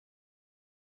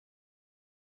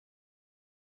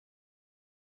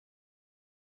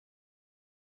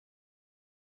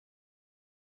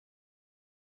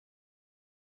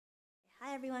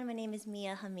Hi everyone, my name is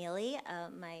Mia Hamili.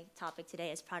 My topic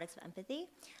today is Products of Empathy.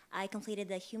 I completed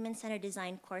the Human-Centered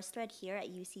Design course thread here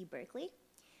at UC Berkeley.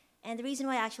 And the reason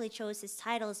why I actually chose this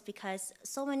title is because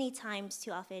so many times, too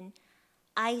often,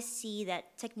 I see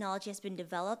that technology has been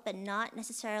developed, but not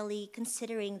necessarily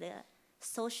considering the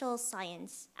social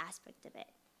science aspect of it.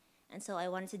 And so I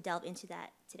wanted to delve into that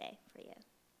today for you.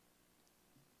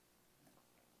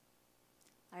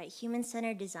 All right,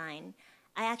 human-centered design.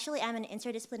 I actually am an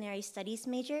interdisciplinary studies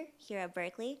major here at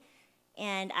Berkeley,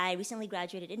 and I recently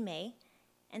graduated in May.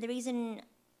 And the reason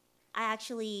I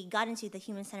actually got into the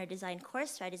human-centered design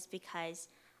course thread is because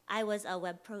I was a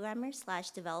web programmer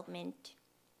 / development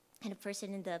kind of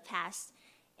person in the past.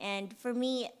 And for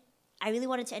me, I really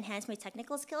wanted to enhance my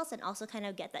technical skills and also kind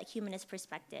of get that humanist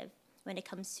perspective when it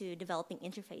comes to developing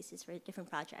interfaces for different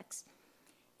projects.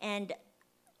 And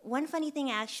one funny thing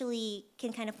I actually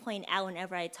can kind of point out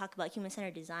whenever I talk about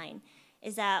human-centered design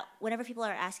is that whenever people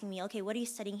are asking me, okay, what are you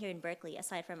studying here in Berkeley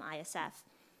aside from ISF?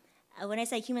 When I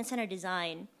say human-centered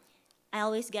design, I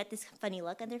always get this funny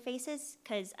look on their faces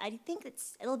because I think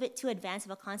it's a little bit too advanced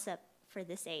of a concept for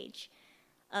this age.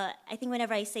 I think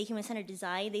whenever I say human-centered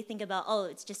design, they think about, oh,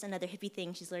 it's just another hippie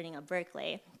thing she's learning at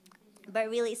Berkeley. But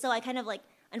really, so I kind of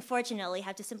unfortunately,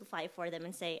 have to simplify it for them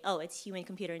and say, oh, it's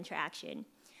human-computer interaction.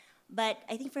 But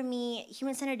I think for me,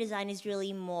 human-centered design is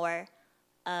really more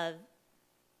of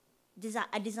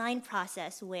a design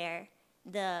process where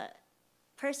the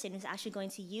person who's actually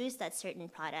going to use that certain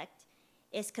product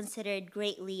is considered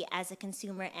greatly as a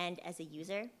consumer and as a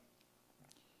user.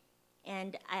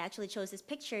 And I actually chose this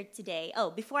picture today.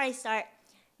 Oh, before I start,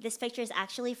 this picture is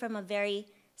actually from a very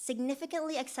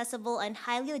significantly accessible and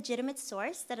highly legitimate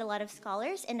source that a lot of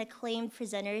scholars and acclaimed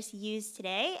presenters use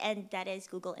today, and that is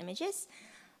Google Images.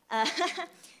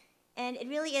 And it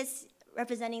really is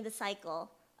representing the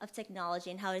cycle of technology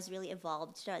and how it has really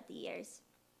evolved throughout the years.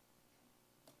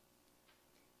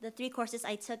 The 3 courses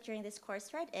I took during this course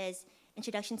thread is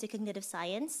Introduction to Cognitive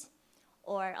Science,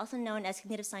 or also known as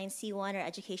Cognitive Science C1 or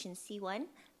Education C1,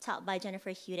 taught by Jennifer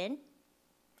Huden.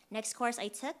 Next course I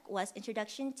took was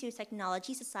Introduction to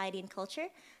Technology, Society, and Culture,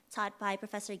 taught by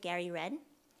Professor Gary Wren.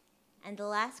 And the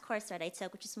last course that I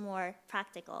took, which is more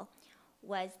practical,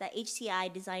 was the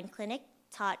HCI Design Clinic,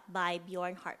 taught by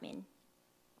Bjorn Hartman.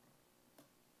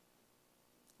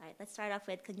 All right, let's start off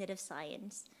with cognitive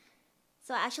science.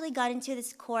 So I actually got into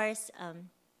this course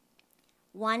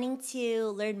wanting to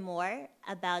learn more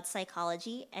about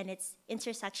psychology and its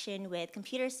intersection with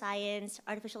computer science,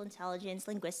 artificial intelligence,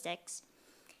 linguistics.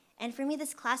 And for me,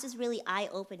 this class is really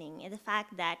eye-opening in the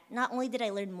fact that not only did I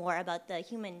learn more about the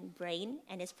human brain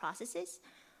and its processes,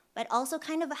 but also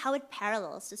kind of how it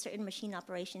parallels to certain machine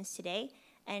operations today,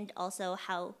 and also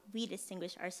how we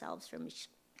distinguish ourselves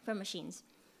from machines.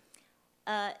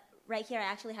 Right here, I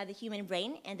actually have the human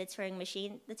brain and the Turing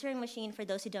machine. The Turing machine, for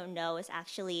those who don't know, is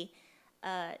actually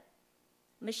a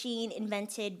machine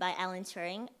invented by Alan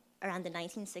Turing around the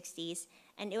 1960s,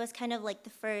 and it was kind of like the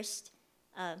first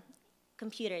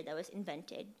computer that was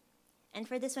invented. And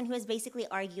for this one, he was basically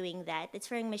arguing that the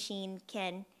Turing machine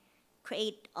can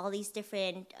create all these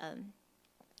different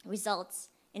results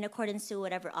in accordance to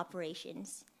whatever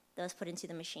operations that was put into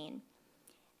the machine.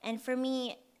 And for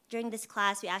me, during this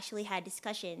class, we actually had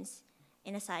discussions,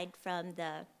 and aside from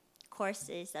the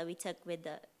courses that we took with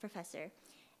the professor.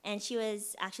 And she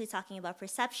was actually talking about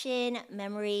perception,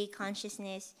 memory,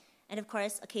 consciousness, and of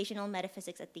course, occasional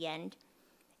metaphysics at the end.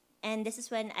 And this is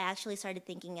when I actually started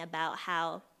thinking about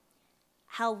how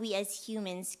we as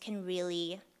humans can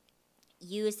really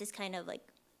use this kind of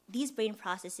these brain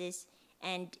processes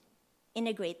and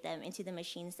integrate them into the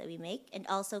machines that we make, and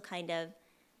also kind of,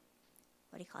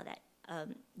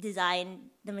 design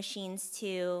the machines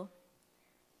to,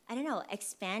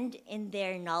 expand in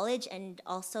their knowledge and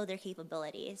also their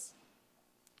capabilities.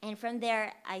 And from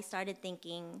there, I started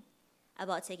thinking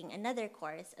about taking another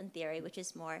course in theory, which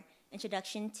is more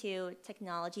Introduction to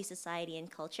Technology, Society,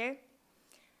 and Culture.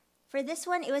 For this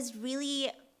one, it was really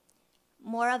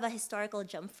more of a historical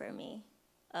jump for me,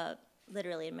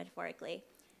 literally and metaphorically,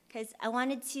 because I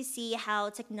wanted to see how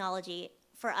technology,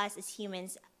 for us as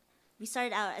humans, we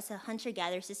started out as a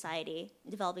hunter-gatherer society,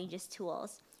 developing just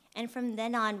tools. And from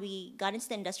then on, we got into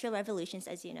the industrial revolutions,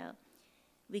 as you know.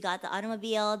 We got the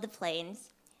automobile, the planes,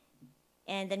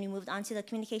 and then we moved on to the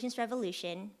communications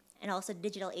revolution, and also the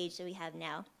digital age that we have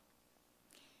now.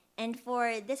 And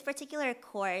for this particular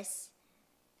course,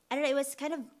 it was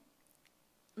kind of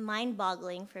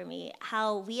mind-boggling for me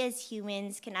how we as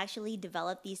humans can actually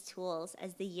develop these tools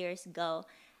as the years go.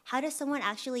 How does someone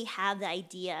actually have the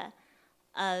idea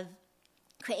of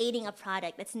creating a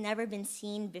product that's never been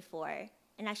seen before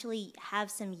and actually have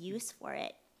some use for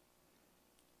it.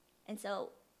 And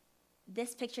so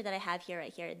this picture that I have here,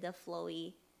 right here, the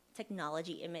flowy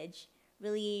technology image,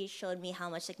 really showed me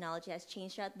how much technology has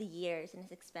changed throughout the years and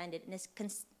has expanded and is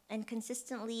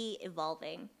consistently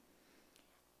evolving.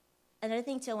 Another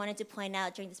thing too I wanted to point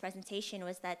out during this presentation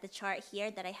was that the chart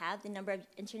here that I have, the number of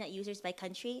internet users by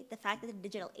country, the fact that the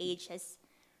digital age has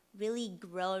really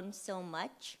grown so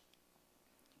much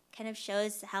kind of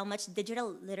shows how much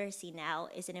digital literacy now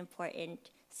is an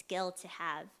important skill to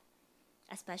have,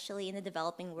 especially in the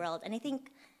developing world. And I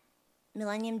think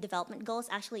Millennium Development Goals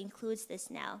actually includes this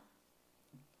now.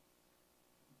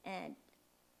 And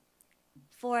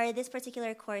for this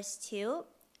particular course too,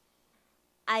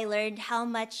 I learned how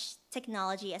much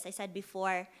technology, as I said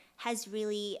before, has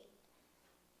really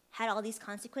had all these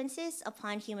consequences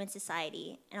upon human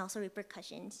society and also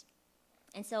repercussions.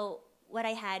 And so what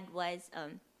I had was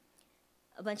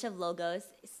a bunch of logos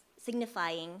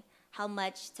signifying how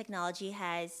much technology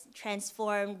has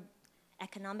transformed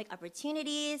economic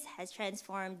opportunities, has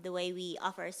transformed the way we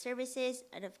offer our services,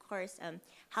 and of course,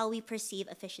 how we perceive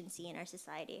efficiency in our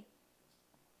society.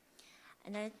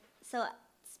 And then, so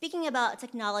speaking about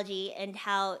technology and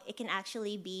how it can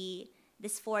actually be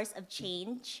this force of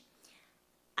change,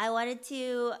 I wanted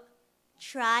to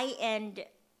try and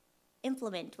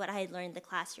implement what I had learned in the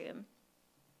classroom.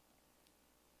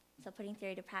 So putting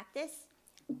theory to practice,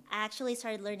 I actually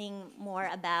started learning more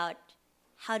about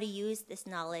how to use this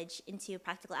knowledge into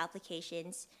practical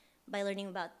applications by learning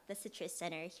about the Citrus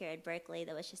Center here at Berkeley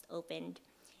that was just opened.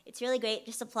 It's really great,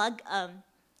 just a plug,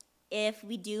 if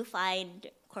we do find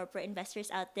corporate investors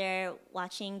out there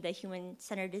watching the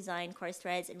human-centered design course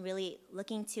threads and really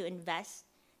looking to invest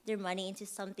their money into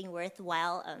something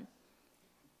worthwhile,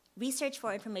 research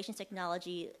for information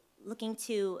technology, looking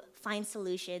to find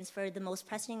solutions for the most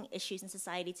pressing issues in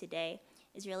society today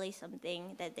is really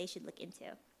something that they should look into.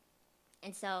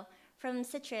 And so from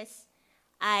Citrus,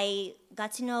 I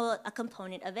got to know a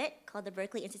component of it called the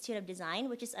Berkeley Institute of Design,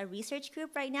 which is a research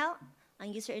group right now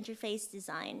on user interface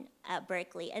design at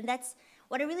Berkeley. And that's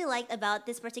what I really liked about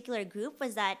this particular group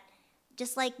was that,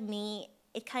 just like me,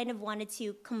 it kind of wanted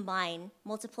to combine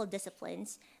multiple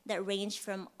disciplines that range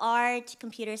from art,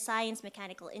 computer science,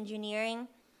 mechanical engineering,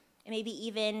 and maybe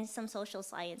even some social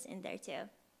science in there too.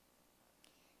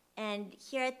 And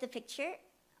here at the picture,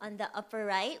 on the upper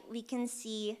right, we can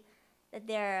see that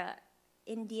there are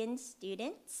Indian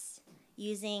students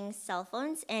using cell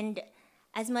phones, and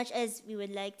as much as we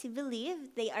would like to believe,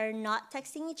 they are not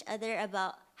texting each other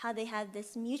about how they have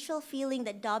this mutual feeling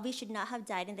that Dobby should not have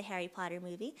died in the Harry Potter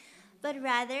movie, but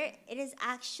rather it is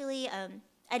actually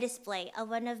a display of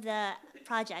one of the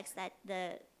projects that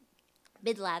the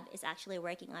Bid Lab is actually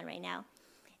working on right now.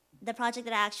 The project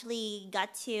that I actually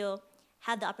got to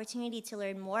have the opportunity to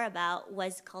learn more about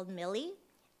was called Millie,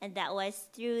 and that was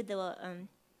through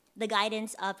the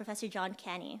guidance of Professor John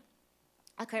Canny,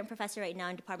 a current professor right now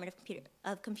in the Department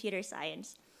of Computer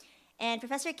Science. And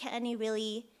Professor Canny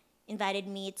really invited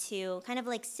me to kind of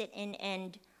like sit in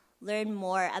and learn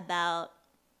more about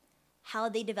how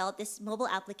they developed this mobile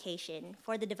application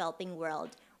for the developing world,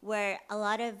 where a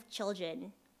lot of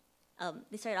children,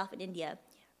 they started off in India,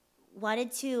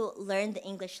 wanted to learn the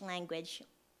English language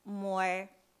more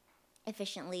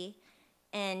efficiently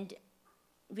and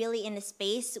really in a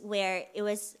space where it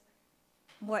was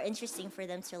more interesting for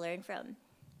them to learn from.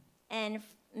 And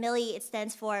MILI, it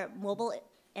stands for Mobile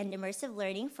and Immersive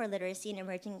Learning for Literacy in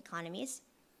Emerging Economies.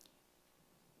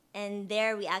 And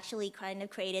there we actually kind of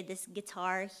created this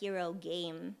Guitar Hero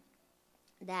game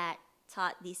that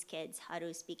taught these kids how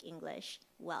to speak English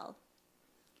well.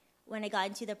 When I got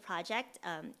into the project,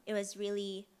 it was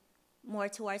really more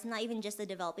towards not even just the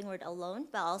developing world alone,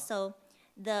 but also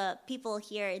the people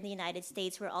here in the United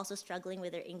States who are also struggling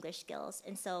with their English skills.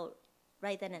 And so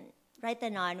right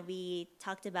then on, we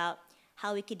talked about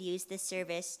how we could use this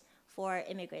service for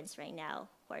immigrants right now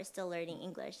who are still learning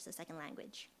English as a second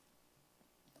language.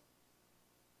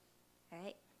 All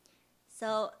right,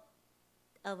 so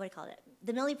what do you call it?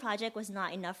 The Millie project was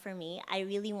not enough for me. I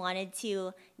really wanted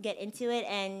to get into it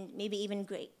and maybe even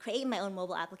create my own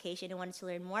mobile application and wanted to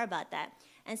learn more about that.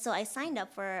 And so I signed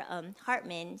up for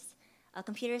Hartman's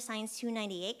Computer Science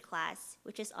 298 class,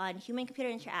 which is on Human-Computer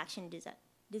Interaction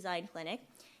Design Clinic,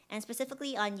 and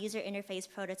specifically on user interface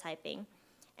prototyping.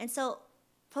 And so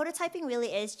prototyping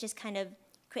really is just kind of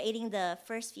creating the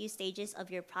first few stages of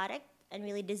your product and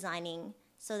really designing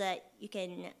so that you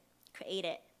can create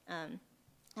it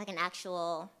like an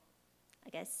actual, I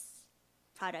guess,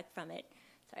 product from it.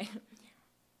 Sorry.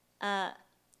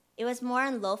 It was more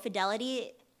on low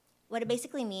fidelity. What it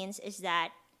basically means is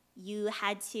that you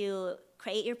had to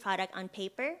create your product on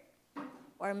paper,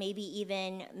 or maybe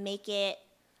even make it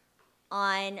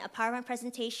on a PowerPoint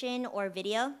presentation or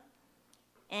video.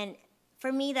 And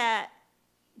for me, that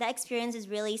experience is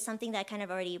really something that I kind of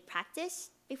already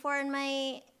practiced before in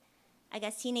my, I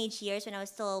guess, teenage years when I was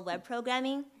still web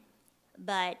programming.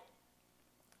 But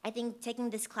I think taking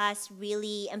this class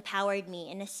really empowered me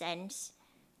in a sense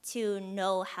to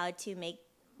know how to make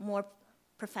more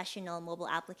professional mobile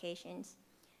applications.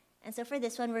 And so for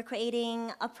this one, we're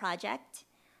creating a project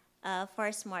for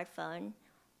a smartphone.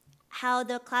 How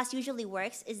the class usually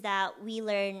works is that we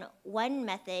learn one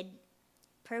method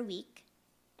per week.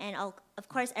 And of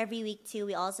course, every week too,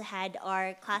 we also had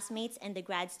our classmates and the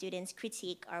grad students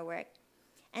critique our work.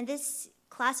 And this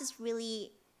class is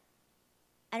really,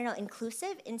 I don't know,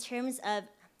 inclusive in terms of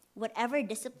whatever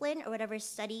discipline or whatever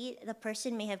study the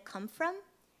person may have come from,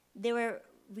 they were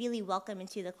really welcome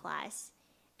into the class.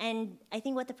 And I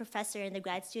think what the professor and the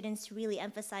grad students really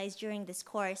emphasized during this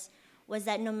course was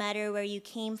that no matter where you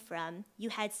came from, you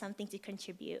had something to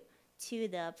contribute to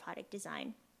the product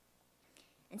design.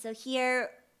 And so here,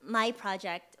 my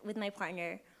project with my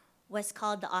partner was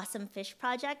called the Awesome Fish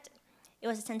Project. It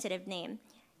was a tentative name.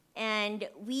 And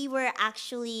we were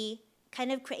actually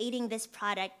kind of creating this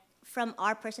product from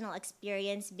our personal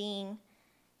experience being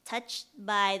touched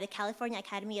by the California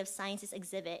Academy of Sciences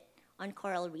exhibit on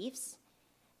coral reefs.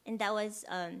 And that was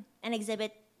an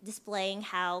exhibit displaying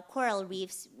how coral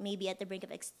reefs may be at the brink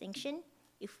of extinction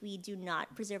if we do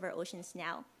not preserve our oceans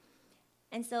now.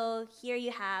 And so here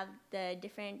you have the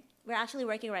different, we're actually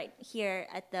working right here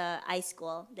at the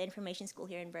iSchool, the information school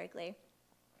here in Berkeley.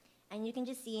 And you can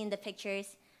just see in the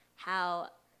pictures how,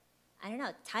 I don't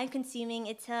know, time-consuming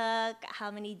it took, how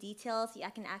many details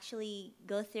I can actually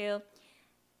go through,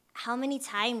 how many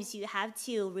times you have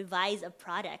to revise a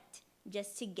product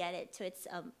just to get it to its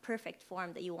perfect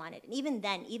form that you want it. And even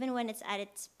then, even when it's at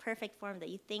its perfect form that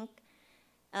you think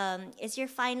is your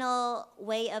final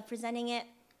way of presenting it,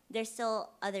 there's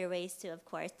still other ways to, of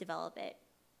course, develop it.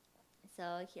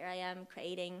 So here I am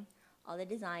creating all the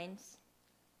designs.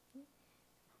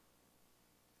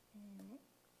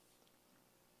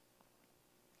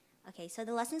 Okay, so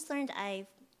the lessons learned I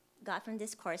got from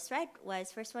this course, right,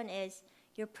 was first one is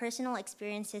your personal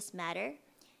experiences matter.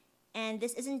 And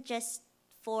this isn't just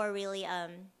for really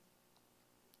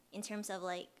in terms of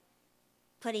like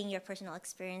putting your personal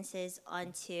experiences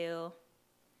onto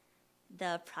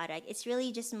the product. It's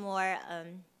really just more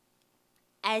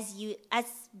as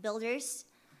builders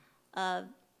of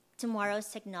tomorrow's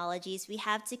technologies, we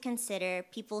have to consider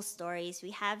people's stories.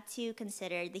 We have to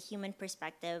consider the human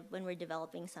perspective when we're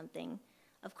developing something.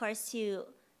 Of course, to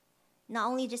not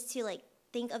only just to like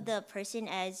think of the person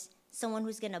as someone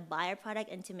who's gonna buy our product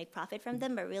and to make profit from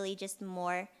them, but really just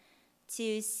more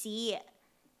to see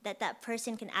that that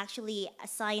person can actually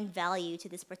assign value to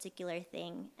this particular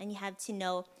thing. And you have to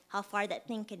know how far that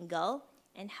thing can go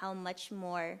and how much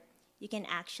more you can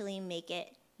actually make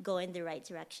it go in the right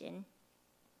direction.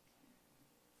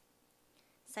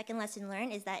 Second lesson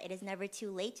learned is that it is never too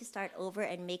late to start over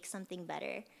and make something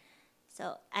better.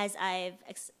 So as I've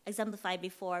exemplified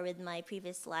before with my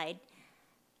previous slide,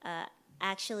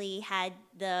 actually had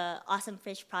the Awesome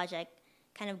Fish project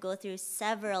kind of go through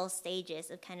several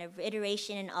stages of kind of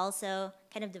iteration and also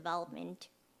kind of development.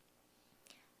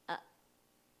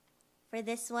 For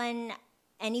this one,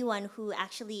 anyone who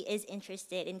actually is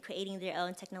interested in creating their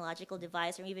own technological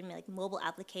device or even like mobile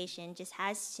application just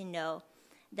has to know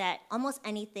that almost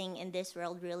anything in this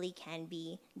world really can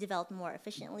be developed more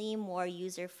efficiently, more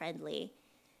user-friendly,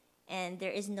 and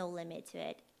there is no limit to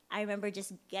it. I remember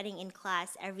just getting in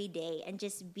class every day and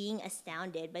just being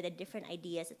astounded by the different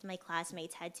ideas that my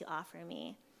classmates had to offer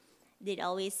me. They'd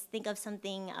always think of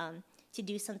something to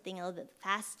do something a little bit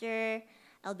faster,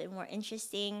 a little bit more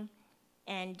interesting,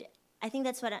 and I think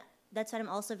that's what I'm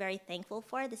also very thankful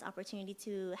for, this opportunity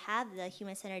to have the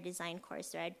human-centered design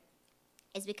course, right?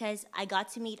 Is because I got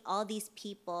to meet all these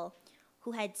people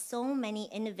who had so many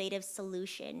innovative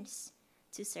solutions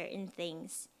to certain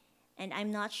things. And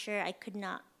I'm not sure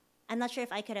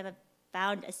if I could have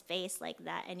found a space like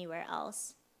that anywhere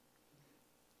else.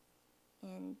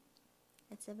 And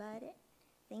that's about it.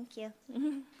 Thank you.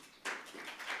 Anyone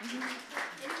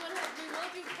have, we will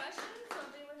do questions, so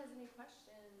if anyone has any questions.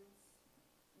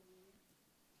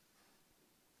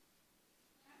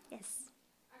 Yes.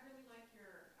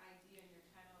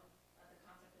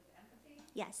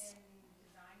 Yes. In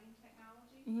designing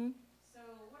technology. Mm-hmm. So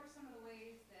what are some of the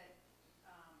ways that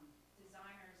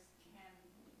designers can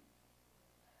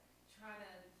try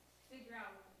to figure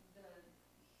out the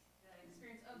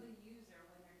experience of the user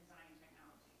when they're designing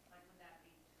technology? Like would that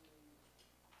be through...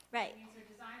 Right. I mean, so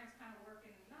designers kind of work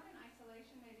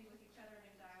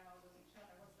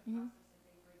Mhm. process that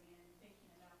they bring in, thinking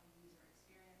about the user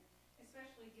experience,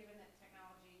 especially given that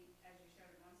technology, as you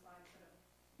showed in one slide, sort of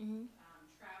Mhm.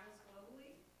 travels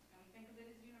globally, and we think of it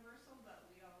as universal, but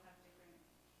we all have different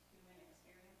human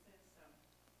experiences, so.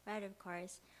 Right, of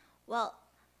course. Well,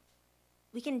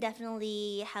 we can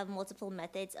definitely have multiple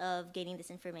methods of getting this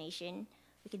information.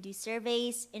 We can do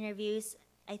surveys, interviews.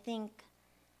 I think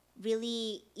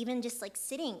really even just like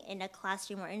sitting in a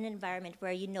classroom or in an environment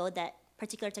where you know that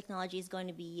particular technology is going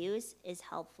to be used is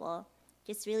helpful.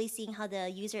 Just really seeing how the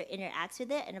user interacts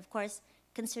with it, and of course,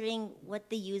 considering what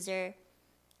the user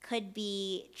could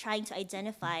be trying to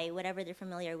identify, whatever they're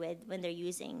familiar with when they're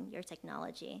using your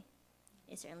technology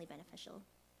is certainly beneficial.